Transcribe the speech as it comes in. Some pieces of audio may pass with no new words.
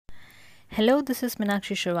Hello, this is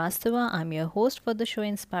Meenakshi Srivastava. I'm your host for the show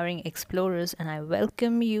Inspiring Explorers, and I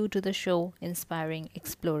welcome you to the show Inspiring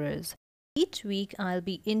Explorers. Each week, I'll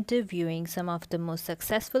be interviewing some of the most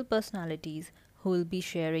successful personalities who will be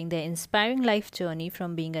sharing their inspiring life journey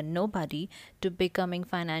from being a nobody to becoming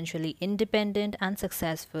financially independent and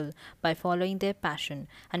successful by following their passion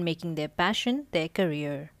and making their passion their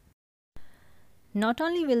career. Not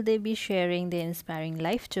only will they be sharing their inspiring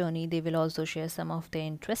life journey, they will also share some of their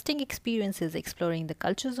interesting experiences exploring the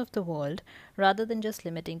cultures of the world rather than just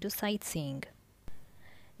limiting to sightseeing.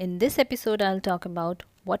 In this episode, I'll talk about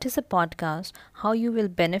what is a podcast, how you will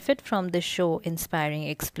benefit from this show Inspiring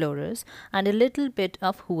Explorers, and a little bit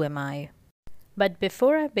of who am I. But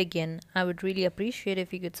before I begin, I would really appreciate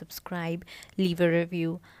if you could subscribe, leave a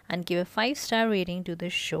review, and give a 5-star rating to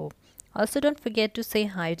this show. Also, don't forget to say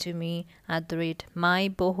hi to me at the rate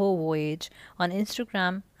mybohovoyage on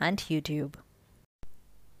Instagram and YouTube.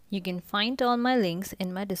 You can find all my links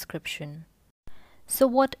in my description. So,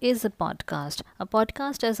 what is a podcast? A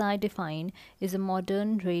podcast, as I define, is a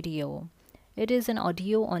modern radio. It is an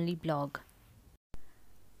audio only blog.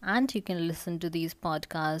 And you can listen to these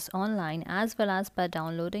podcasts online as well as by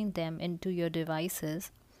downloading them into your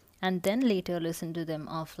devices and then later listen to them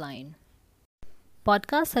offline.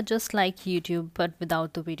 Podcasts are just like YouTube but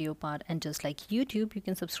without the video part, and just like YouTube, you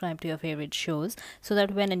can subscribe to your favorite shows so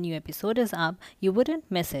that when a new episode is up, you wouldn't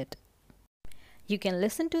miss it. You can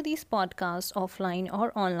listen to these podcasts offline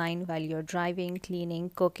or online while you're driving,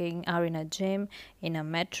 cleaning, cooking, or in a gym, in a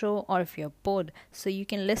metro, or if you're bored. So you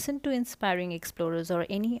can listen to Inspiring Explorers or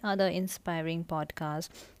any other inspiring podcast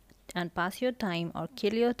and pass your time or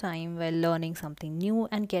kill your time while learning something new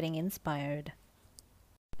and getting inspired.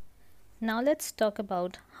 Now let's talk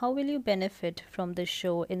about how will you benefit from the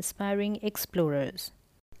show Inspiring Explorers.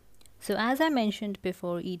 So as I mentioned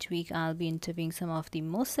before, each week I'll be interviewing some of the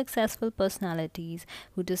most successful personalities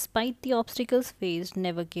who, despite the obstacles faced,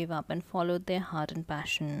 never gave up and followed their heart and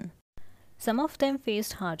passion. Some of them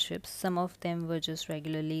faced hardships, some of them were just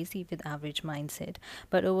regular lazy with average mindset,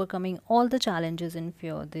 but overcoming all the challenges and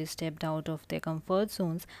fear, they stepped out of their comfort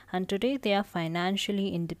zones and today they are financially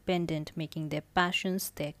independent, making their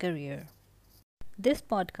passions their career. This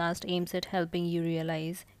podcast aims at helping you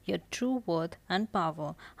realize your true worth and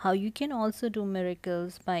power, how you can also do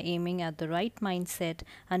miracles by aiming at the right mindset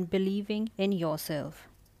and believing in yourself.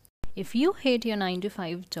 If you hate your 9 to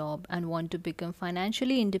 5 job and want to become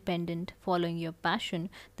financially independent following your passion,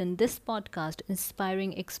 then this podcast,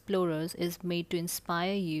 Inspiring Explorers, is made to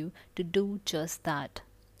inspire you to do just that.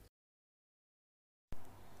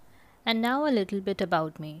 And now a little bit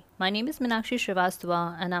about me. My name is Meenakshi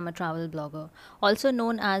Srivastava and I'm a travel blogger, also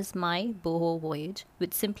known as My Boho Voyage,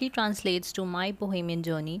 which simply translates to My Bohemian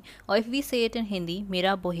Journey, or if we say it in Hindi,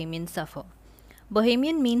 Mera Bohemian Safar.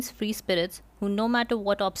 Bohemian means free spirits who, no matter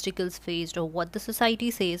what obstacles faced or what the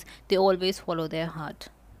society says, they always follow their heart.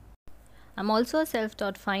 I'm also a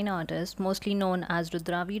self-taught fine artist, mostly known as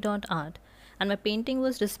Rudravi.art, and my painting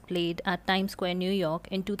was displayed at Times Square, New York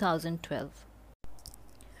in 2012.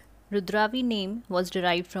 Rudravi name was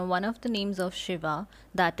derived from one of the names of Shiva,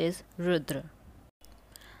 that is Rudra.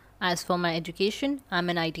 As for my education, I'm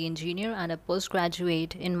an IT engineer and a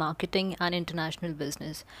postgraduate in marketing and international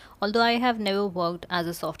business. Although I have never worked as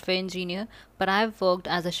a software engineer, but I have worked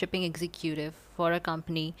as a shipping executive for a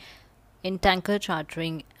company in tanker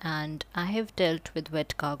chartering, and I have dealt with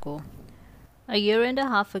wet cargo. A year and a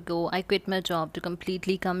half ago, I quit my job to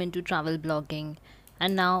completely come into travel blogging,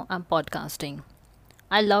 and now I'm podcasting.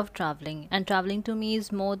 I love traveling, and traveling to me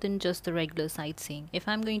is more than just the regular sightseeing. If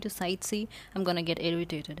I'm going to sightsee, I'm gonna get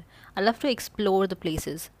irritated. I love to explore the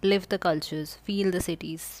places, live the cultures, feel the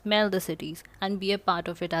cities, smell the cities, and be a part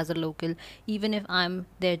of it as a local, even if I'm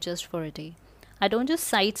there just for a day. I don't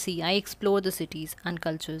just sightsee, I explore the cities and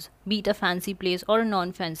cultures, be it a fancy place or a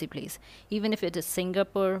non-fancy place, even if it is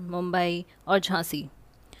Singapore, Mumbai, or Jhansi.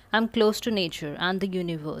 I'm close to nature and the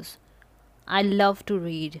universe. I love to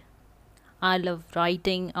read. I love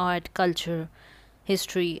writing, art, culture,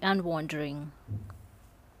 history, and wandering.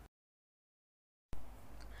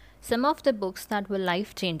 Some of the books that were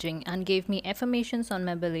life changing and gave me affirmations on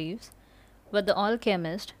my beliefs were The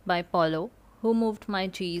Alchemist by Paulo, Who Moved My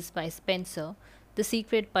Cheese by Spencer, The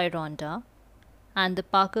Secret by Rhonda, and The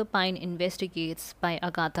Parker Pine Investigates by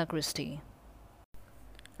Agatha Christie.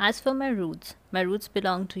 As for my roots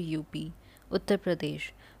belong to UP, Uttar Pradesh.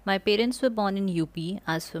 My parents were born in UP.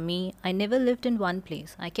 As for me, I never lived in one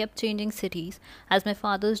place. I kept changing cities as my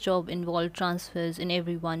father's job involved transfers in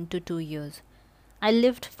every 1 to 2 years. I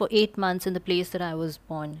lived for 8 months in the place that I was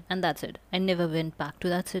born, and that's it. I never went back to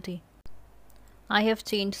that city. I have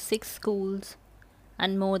changed 6 schools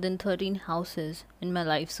and more than 13 houses in my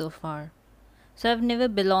life so far. So I've never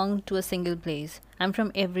belonged to a single place. I'm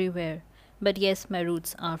from everywhere. But yes, my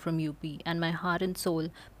roots are from UP and my heart and soul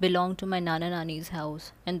belong to my Nana Nani's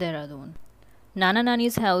house in Dehradun. Nana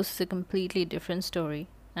Nani's house is a completely different story,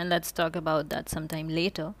 and let's talk about that sometime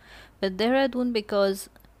later. But Dehradun, because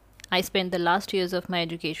I spent the last years of my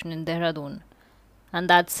education in Dehradun, and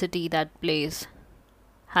that city, that place,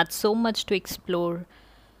 had so much to explore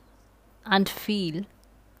and feel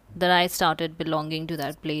that I started belonging to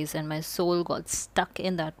that place and my soul got stuck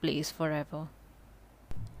in that place forever.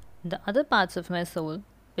 The other parts of my soul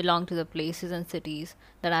belong to the places and cities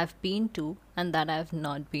that I've been to and that I've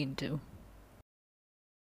not been to.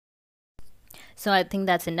 So I think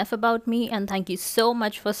that's enough about me, and thank you so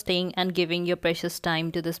much for staying and giving your precious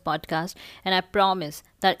time to this podcast. And I promise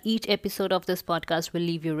that each episode of this podcast will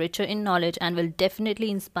leave you richer in knowledge and will definitely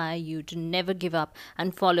inspire you to never give up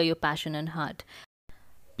and follow your passion and heart.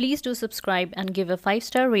 Please do subscribe and give a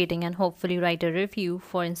 5-star rating and hopefully write a review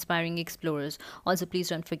for Inspiring Explorers. Also, please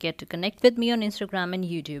don't forget to connect with me on Instagram and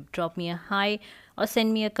YouTube. Drop me a hi or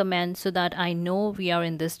send me a comment so that I know we are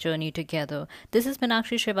in this journey together. This is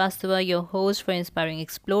Meenakshi Srivastava, your host for Inspiring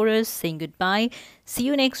Explorers, saying goodbye. See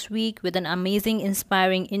you next week with an amazing,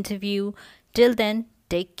 inspiring interview. Till then,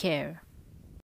 take care.